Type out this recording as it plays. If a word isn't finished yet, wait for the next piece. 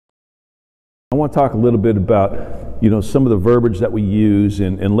want to talk a little bit about, you know, some of the verbiage that we use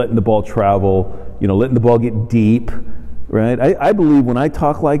and letting the ball travel, you know, letting the ball get deep, right? I believe when I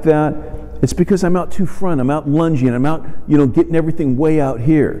talk like that, it's because I'm out too front, I'm out lunging, I'm out, you know, getting everything way out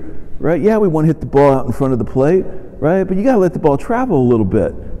here, right? Yeah, we want to hit the ball out in front of the plate, right? But you got to let the ball travel a little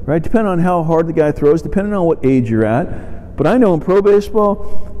bit, right? Depending on how hard the guy throws, depending on what age you're at. But I know in pro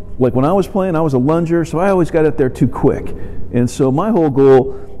baseball, like when I was playing, I was a lunger, so I always got up there too quick. And so my whole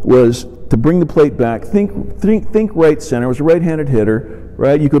goal was to bring the plate back, think right center. I was a right-handed hitter,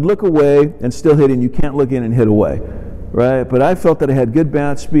 right? You could look away and still hit in. You can't look in and hit away, right? But I felt that I had good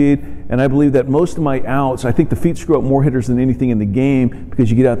bat speed, and I believe that most of my outs, I think the feet screw up more hitters than anything in the game because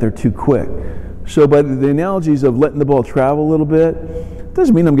you get out there too quick. So by the analogies of letting the ball travel a little bit,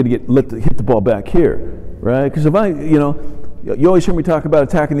 doesn't mean I'm going to hit the ball back here, right? Because if I, you know, you always hear me talk about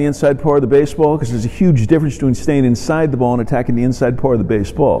attacking the inside part of the baseball because there's a huge difference between staying inside the ball and attacking the inside part of the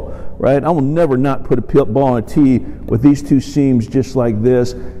baseball, right? I will never not put a ball on a tee with these two seams just like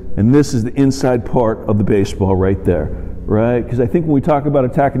this, and this is the inside part of the baseball right there, right? Because I think when we talk about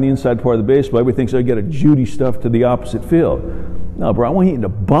attacking the inside part of the baseball, everybody thinks I got to Judy stuff to the opposite field. No, bro, I want to hit the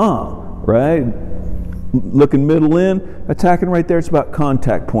bomb, right? Looking middle in, attacking right there, it's about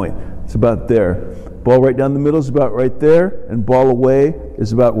contact point. It's about there. Ball right down the middle is about right there, and ball away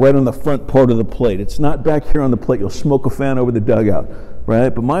is about right on the front part of the plate. It's not back here on the plate. You'll smoke a fan over the dugout, right?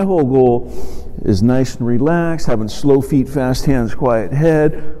 But my whole goal is nice and relaxed, having slow feet, fast hands, quiet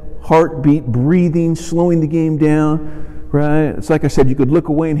head, heartbeat, breathing, slowing the game down, right? It's like I said, you could look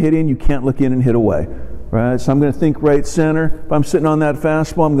away and hit in. You can't look in and hit away, right? So I'm going to think right center. If I'm sitting on that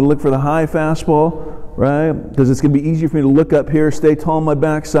fastball, I'm going to look for the high fastball, right? Because it's going to be easier for me to look up here, stay tall on my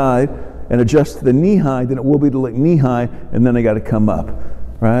backside, and adjust to the knee high than it will be to look knee high, and then I got to come up,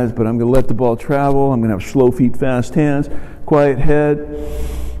 right? But I'm going to let the ball travel. I'm going to have slow feet, fast hands, quiet head.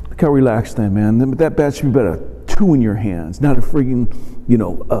 Look how relaxed I am, man. That bat should be about a 2 in your hands, not a friggin', you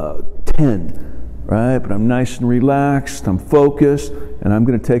know, 10, right? But I'm nice and relaxed. I'm focused, and I'm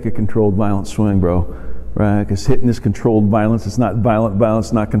going to take a controlled, violent swing, bro, right? Because hitting is controlled violence. It's not violent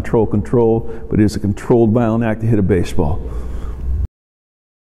violence, not control, but it is a controlled, violent act to hit a baseball.